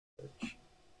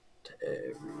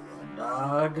everyone,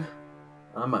 dog.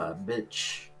 I'm a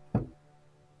bitch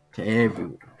to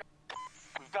everyone.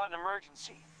 We've got an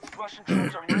emergency. Russian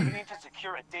troops are moving in to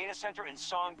secure a data center in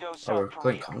Songdo, South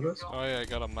Korea. Oh yeah, I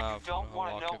got a map. You don't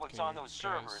want to know what's on those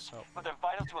servers, but they're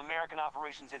vital to American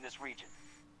operations in this region.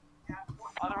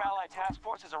 Other Allied task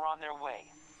forces are on their way.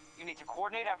 You need to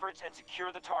coordinate efforts and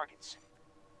secure the targets.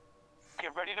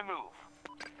 Get ready to move.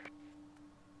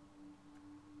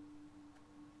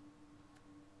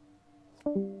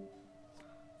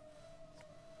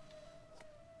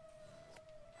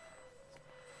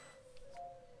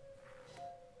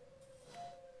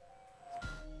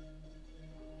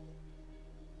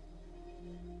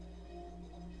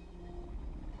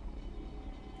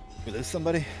 We lose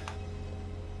somebody?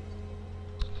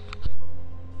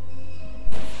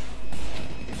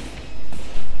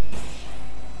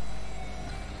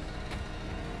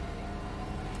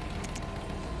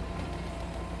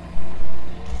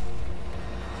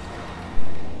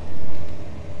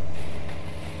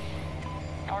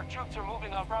 Our troops are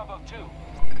moving on Bravo 2.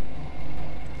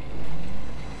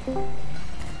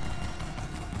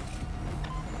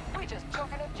 We just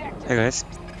took an objective. Hey guys.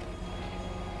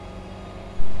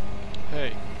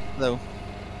 Hey. Hello.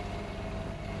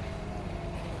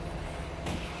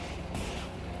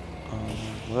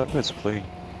 Let's play.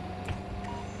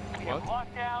 We have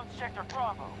locked down Sector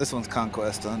Bravo. This one's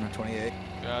Conquest on 28.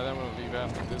 Yeah, then we'll leave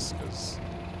after this because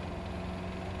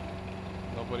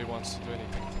nobody wants to do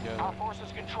anything together. Our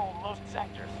forces control most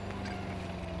sectors.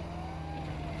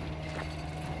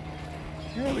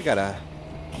 Here we got a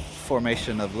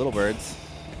formation of little birds.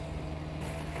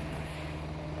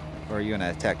 Or are you in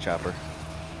an attack chopper?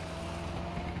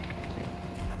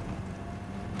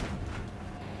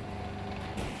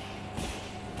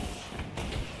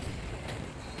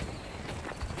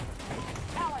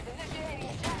 Allies initiating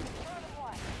attack in front of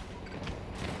one.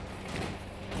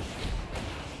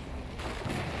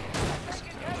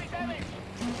 Taking heavy damage.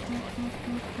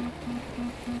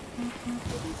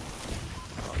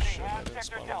 Oh They shit, I have didn't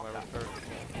Sector spawn on my Delta. repair.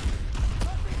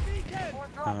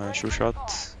 Sure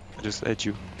shot. I just add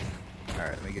you.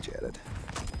 Alright, let me get you added.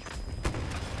 You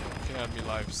can add me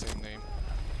live, same name.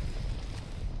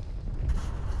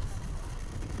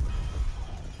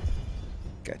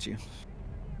 Got you.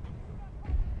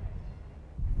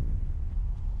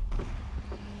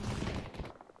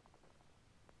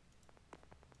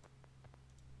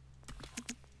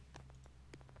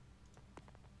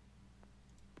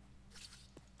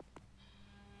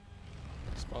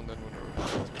 Spawn then when we're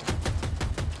ready.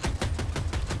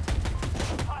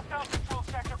 Hostile control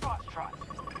sector Foxtrot.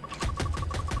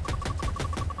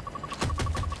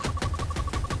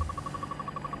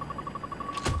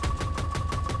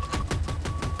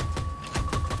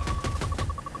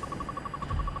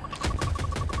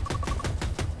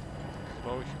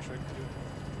 Well, we can try to do.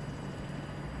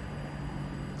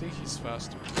 I think he's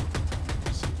faster.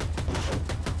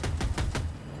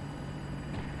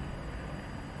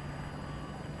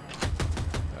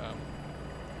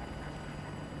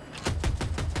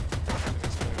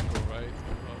 It's gonna go right.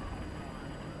 Well,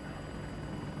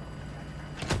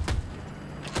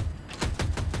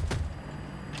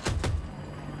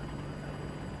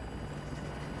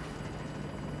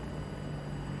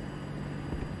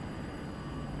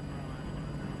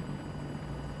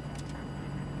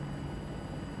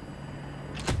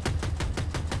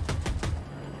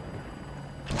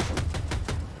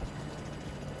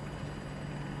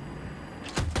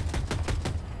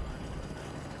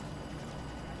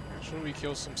 should we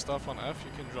kill some stuff on F?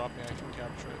 You can drop me, I can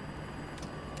capture it.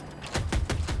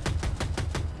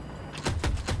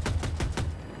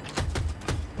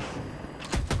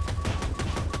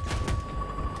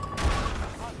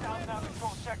 Hostile now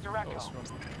control sector Echo. Close from the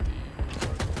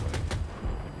cargo way.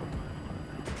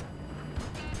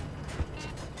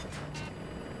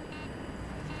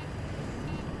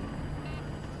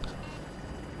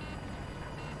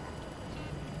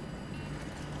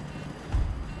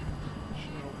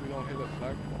 Should hope we don't hit a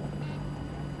flagpole.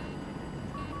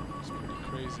 It's pretty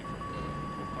crazy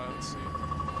from the pilot seat.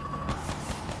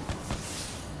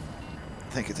 I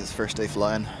think it's his first day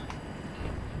flying.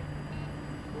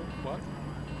 What?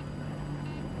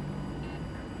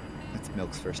 It's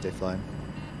Milk's first day flying.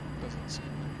 Doesn't seem.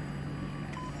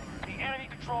 The enemy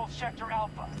controls sector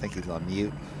Alpha. I think he's on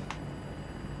mute.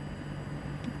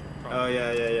 Oh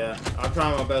yeah. I'm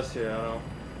trying my best here.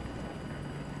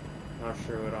 Not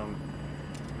sure what I'm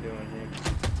doing here.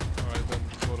 Alright, then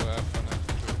go to F and F2.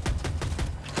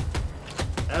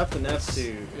 F and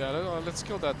F2. Yeah, let's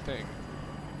kill that thing.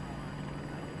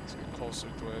 Let's get closer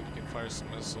to it. You can fire some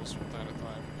missiles from time to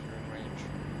time if you're in range.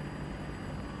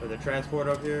 With the transport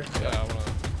up here? Yeah, I wanna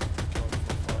kill him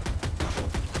for fun.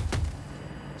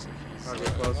 Looks like he's, I'll get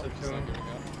closer nope, he's to not him. giving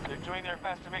up. They're doing their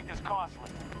best to make this costly.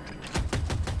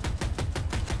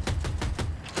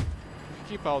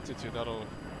 If you keep altitude, that'll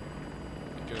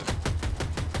be good.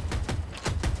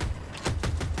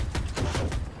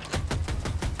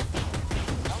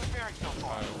 How is Barry so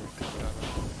far? Alright, we'll figure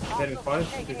that Hit him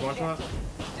twice? He's one shot?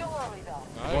 Still early though. out.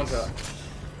 Nice. One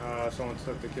shot. Someone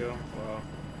took the kill. Wow.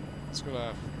 Let's go to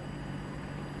F.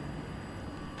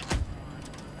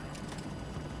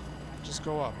 Just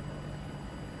go up.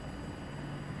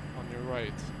 On your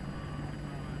right.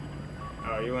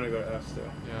 Oh, you want to go to F still?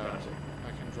 Yeah, Gotcha. I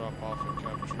can drop off and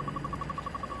capture.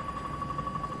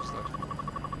 Who's that?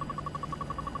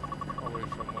 Away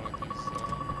from one of these.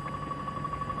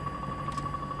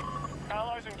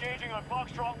 Allies engaging on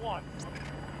Foxtrot 1.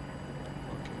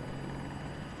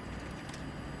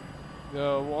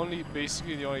 Okay.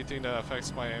 Basically the only thing that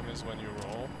affects my aim is when you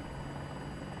roll.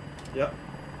 Yep.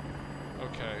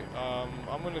 Okay,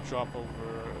 I'm gonna drop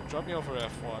me over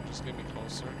F1, just get me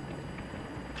closer.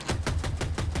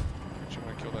 Actually, I'm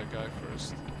gonna kill that guy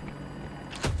first.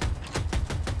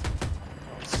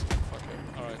 Oh, let's see, fuck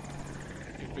it. Alright,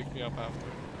 you pick me up after.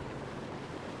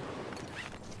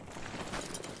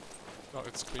 No,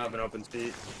 it's I clean. have an open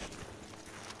seat.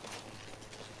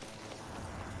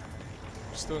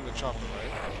 We're still in the chopper,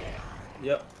 right?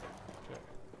 Yep. Okay.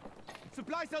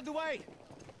 Supplies on the way!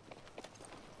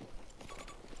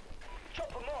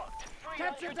 Chopper marked.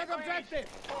 Capture that objective!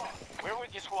 We're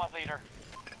with you, squad leader.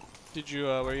 Did you,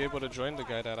 were you able to join the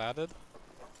guy that added?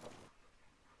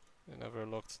 They never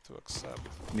looked to accept.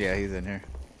 Yeah, he's in here.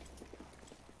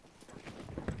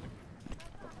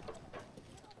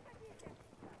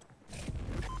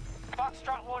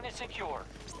 Foxtrot 1 is secure.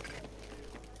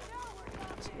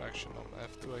 Some action on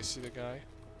F. Do I see the guy?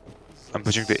 I'm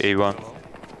pushing the A1. Hello?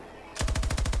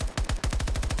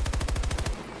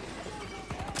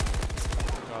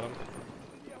 Got him.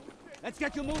 Let's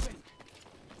get you moving!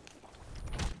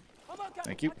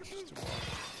 Thank you. Just two more.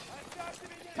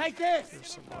 Take this! There's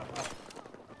some more.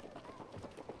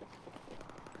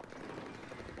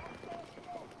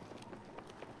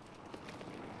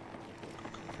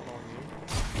 Following you.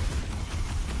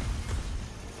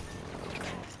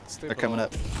 Stay They're coming below.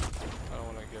 up. I don't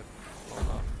want to get blown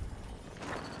up.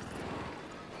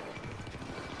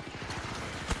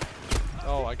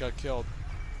 Oh, I got killed.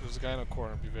 There's a guy in a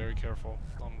corner. Be very careful.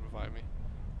 Don't revive me.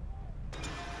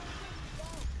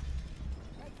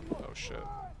 Oh shit.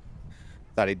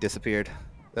 Thought he disappeared.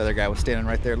 The other guy was standing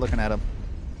right there looking at him.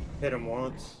 Hit him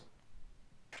once.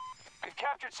 We've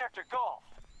captured Sector Golf.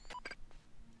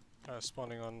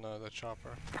 Spawning on the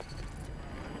chopper.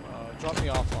 Drop me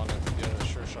off on it. Yeah,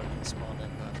 sure shot can spawn in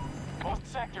then. Both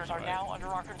sectors are now under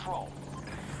our control.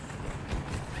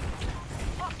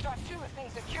 Foxtrot 2 is being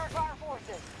secured by our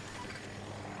forces.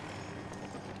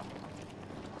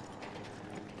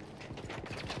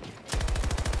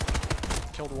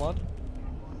 Killed one.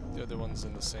 The other one's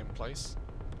in the same place.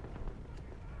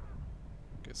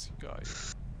 Guess he got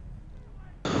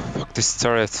you. Fuck this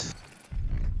turret.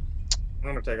 I'm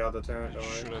gonna take out the turret, don't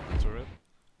Shoot worry. at the turret.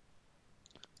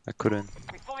 I couldn't.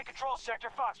 We fully control Sector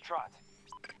Foxtrot.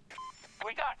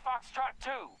 We got Foxtrot 2.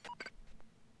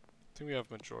 I think we have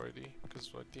majority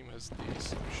because my team has these.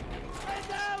 So we should be able to Man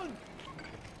down!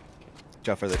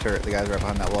 Jump for the turret. The guys right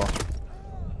behind that wall.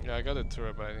 Yeah, I got a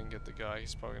turret, but I didn't get the guy.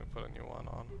 He's probably gonna put a new one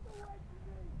on.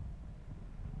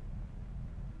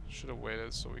 Should have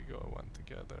waited so we went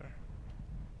together.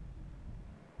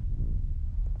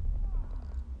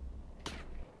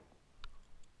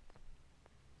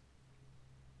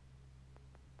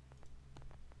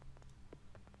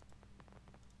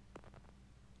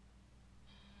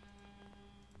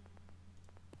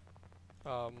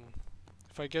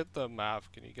 If I get the map,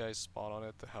 can you guys spawn on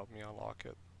it to help me unlock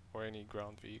it? Or any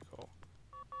ground vehicle?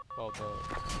 Well, the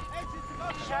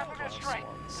Shattered class is straight.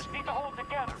 ones. Just need to hold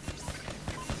together.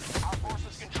 Our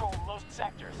forces control most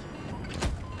sectors.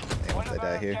 Hey, One once I of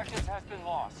our die here, objectives has been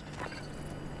lost.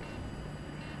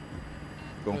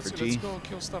 going Let's for let's G. go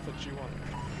kill stuff at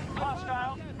G1.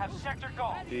 Hostiles have Sector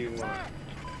Golf. D1.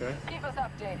 Okay. Keep us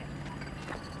updated.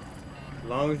 As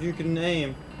long as you can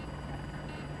aim,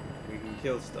 we can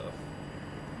kill stuff.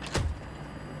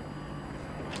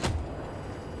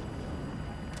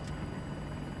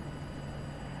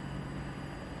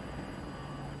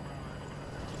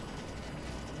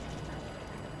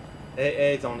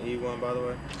 AA's on E1, by the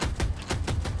way.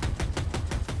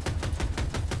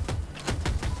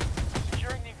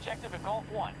 Securing the objective at Golf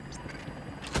 1.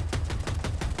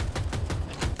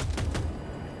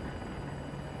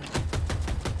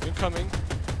 Incoming.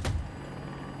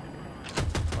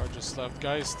 just left.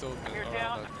 Guy's still You're around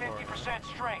down to that corner. 50%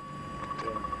 strength.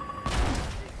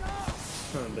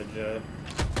 The jet.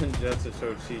 The jets are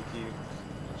so cheeky.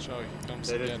 Watch out, he comes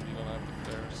They again. did- You don't have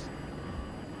the flares.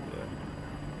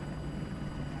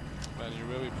 Yeah. Man, you're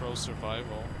really pro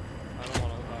survival. I don't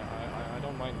wanna. I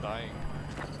don't mind dying.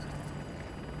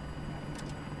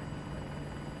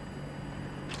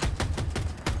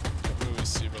 Can't really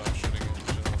see, but I'm shooting in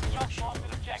general direction. lost an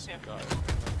Some objective. guy.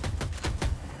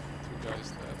 Two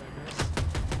guys dead, I guess.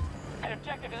 An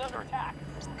objective is under attack.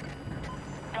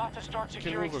 Got to start You can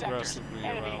securing move sectors. aggressively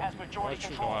Enemy around. has majority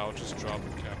Actually, no, control. I'll just drop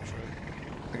and capture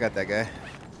it. I got that guy.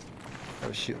 I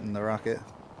was shooting the rocket.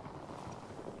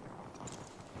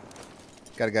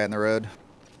 Got a guy in the road.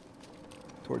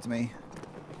 Towards me.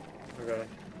 Okay.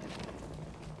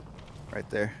 Right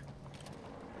there.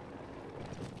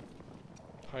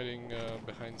 Hiding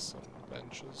behind some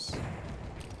benches.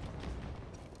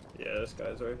 Yeah, this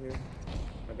guy's right here.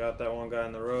 I got that one guy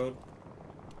in the road.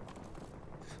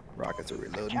 Rockets are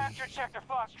reloading. Captured sector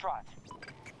Foxtrot.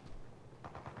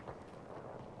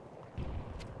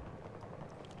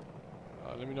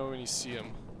 Let me know when you see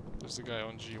him. There's the guy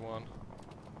on G1.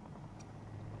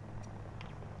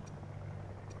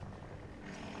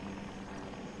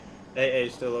 AA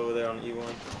still over there on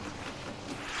E1.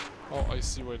 Oh, I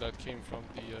see where that came from,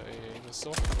 the AA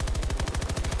missile.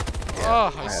 Yeah,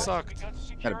 Ah, I I had- sucked.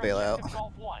 Gotta bail out.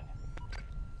 Golf 1.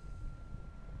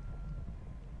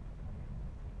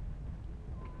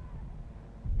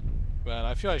 Man,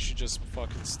 I feel I should just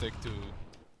fucking stick to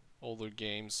older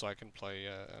games so I can play.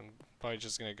 I'm probably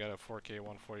just gonna get a 4K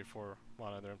 144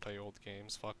 monitor and play old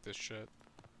games. Fuck this shit.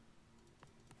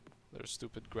 Their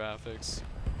stupid graphics.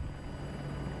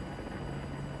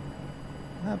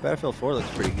 Battlefield 4 looks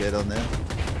pretty good on them.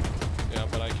 Yeah,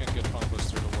 but I can't get Punk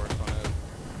Blister to work on it.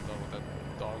 Done with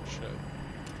that dog shit.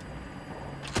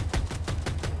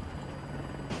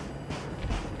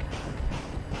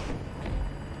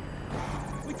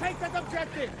 We take that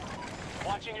objective!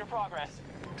 Watching your progress.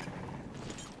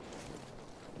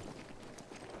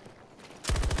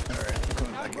 Alright, I'm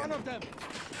coming Out back one in. of them!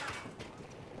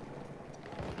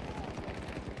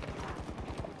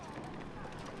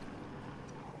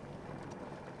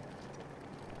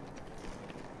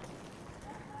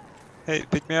 Hey,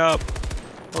 pick me up.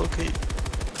 Okay.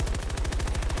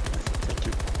 Thank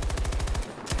you.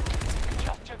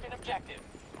 Just took an objective.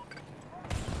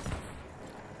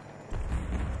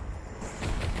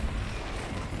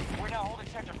 We're now holding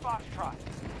sector Foxtrot.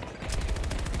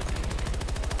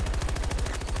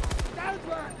 Down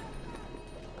one!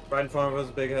 Right in front of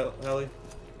us, big heli.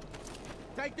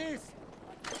 Take this!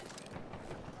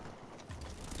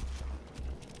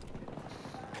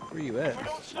 Where you at? We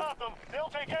don't stop them. They'll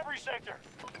take every sector.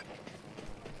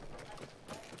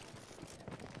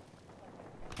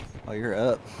 Oh, you're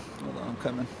up. Hold on, I'm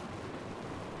coming.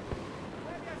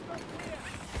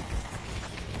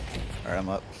 Alright, I'm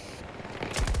up.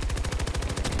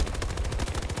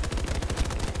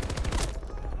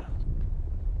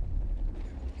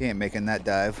 He ain't making that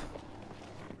dive.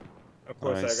 Of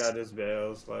course, Nice. that guy just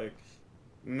bails. Like,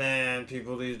 man,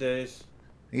 people these days.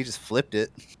 He just flipped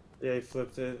it. Yeah, he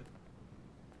flipped it.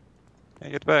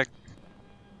 Hey, get back.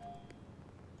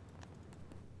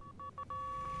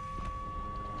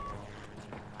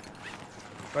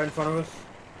 Right in front of us.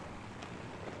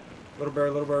 Little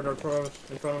bird, in front of us,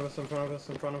 in front of us, in front of us,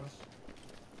 in front of us.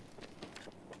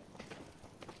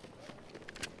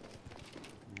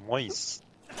 Nice.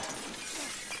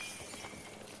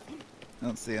 I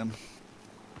don't see him.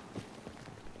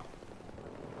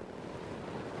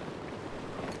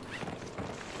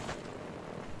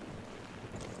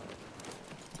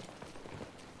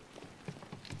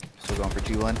 Still going for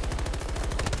G1.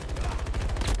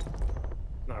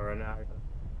 Not right now.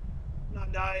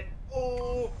 Not die.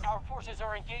 Oh! Our forces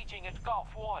are engaging at Golf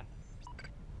 1.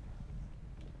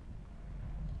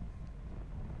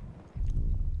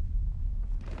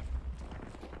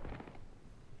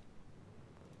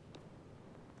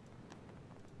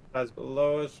 Guys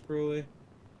below us, Screwly.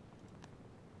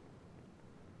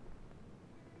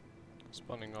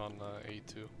 Spawning on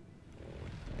A2.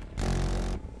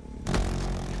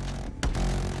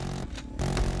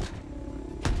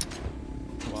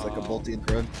 Looks like a Wow. bolty in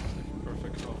the road.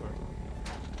 Perfect cover.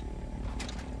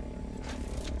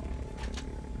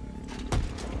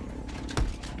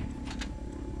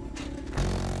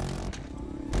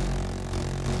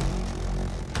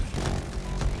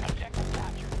 Objective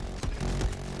captured.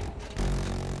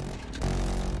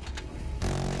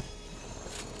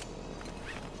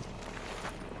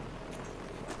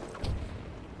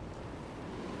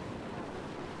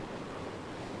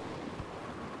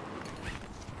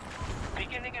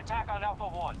 Beginning attack. attack on Alpha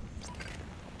 1.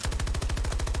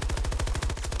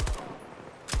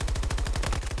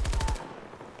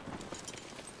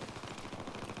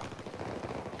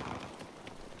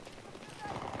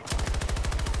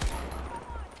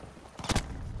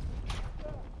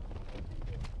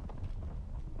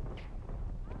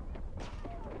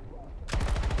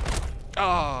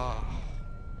 Ah.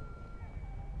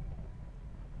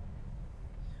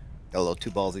 Got a little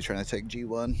too ballsy trying to take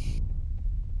G1.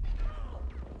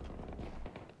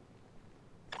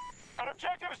 An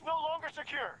objective is no longer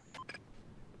secure.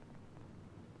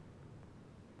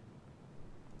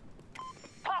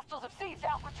 Hostiles have seized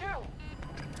Alpha 2.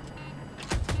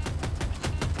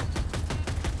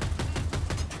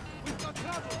 We've got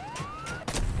trouble.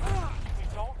 If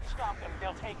we don't stop them,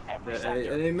 they'll take every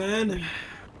sector. Hey, man.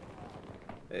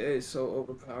 AA is so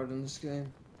overpowered in this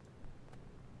game.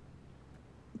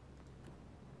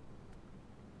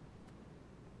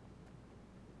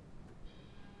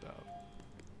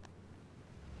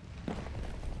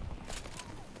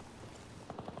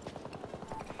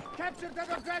 Capture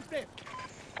that objective.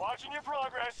 Watching your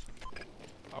progress.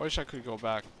 I wish I could go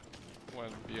back when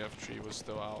BF3 was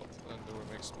still out and there were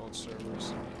mixed mode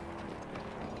servers.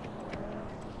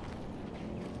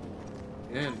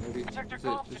 Yeah, maybe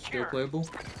it's still playable.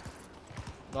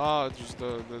 No, just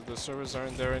the servers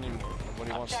aren't there anymore.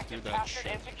 Nobody wants to do Objective that captured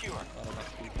shit. and secure. Not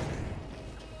enough people.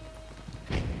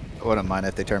 I wouldn't mind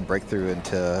if they turned Breakthrough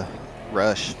into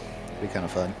Rush. It'd be kind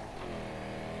of fun.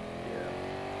 Yeah.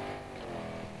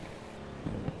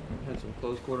 Had some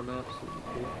close quarter maps. That'd be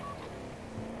cool.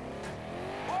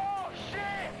 Oh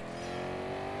shit!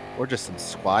 Or just some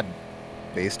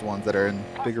squad-based ones that are in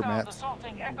bigger Hostiles maps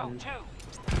assaulting Echo 2.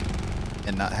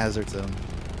 and not Hazard Zone.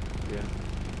 Yeah.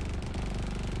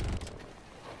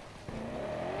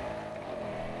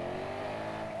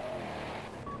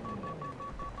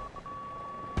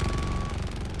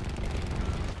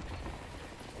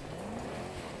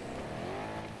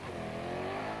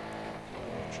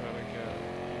 I'll try to get.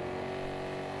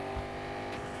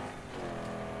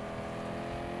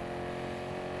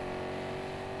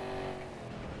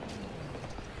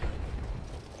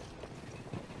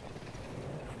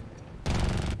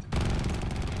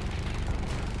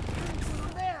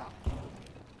 There.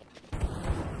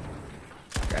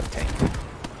 Grab tank.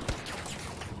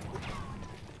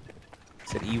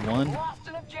 Said E1. Lost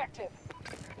an objective.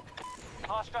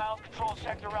 Hostiles control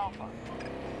Sector Alpha.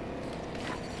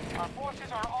 Our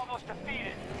forces are almost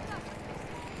defeated.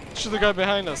 Shoot the guy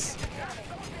behind us.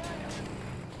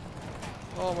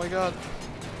 Oh my god.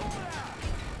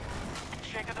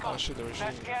 Shake of the Oh boat. shit, they were Best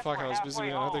shooting. guess, Fuck, we're I was busy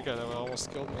with halfway another home. guy that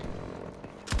almost killed me.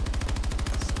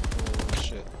 Oh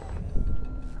shit.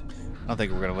 I don't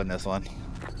think we're gonna win this one.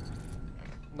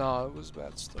 No, it was a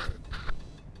bad start.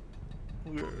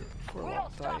 We were for a We long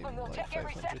don't stop time them, they'll like take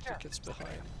every 500 sector. tickets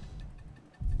behind.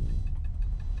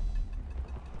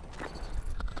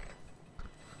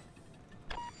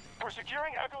 We're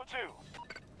securing Echo 2.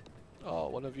 Oh,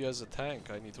 one of you has a tank.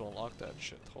 I need to unlock that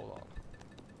shit. Hold on.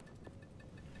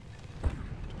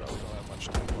 Probably don't have much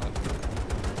time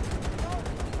left.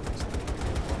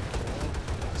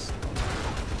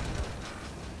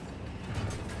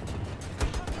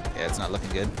 Yeah, it's not looking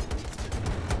good.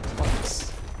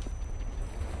 Nice.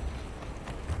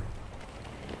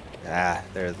 Ah,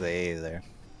 there's the A there.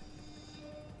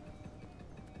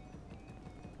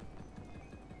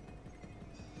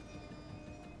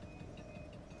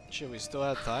 Shit, we still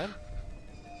had time?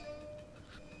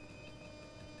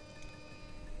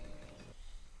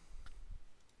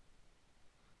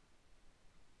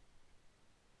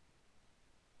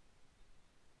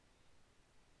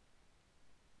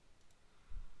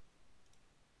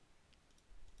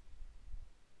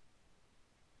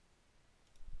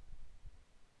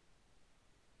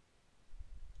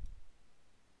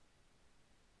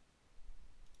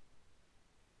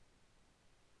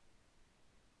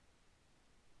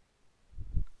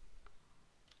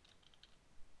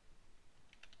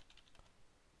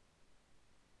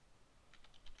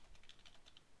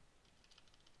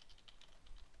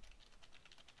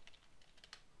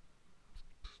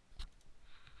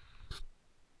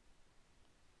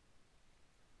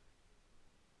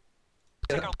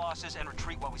 Take our losses and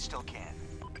retreat while we still can.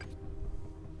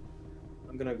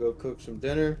 I'm gonna go cook some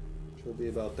dinner, which will be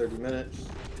about 30 minutes,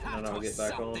 and then I'll get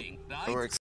back on. It works.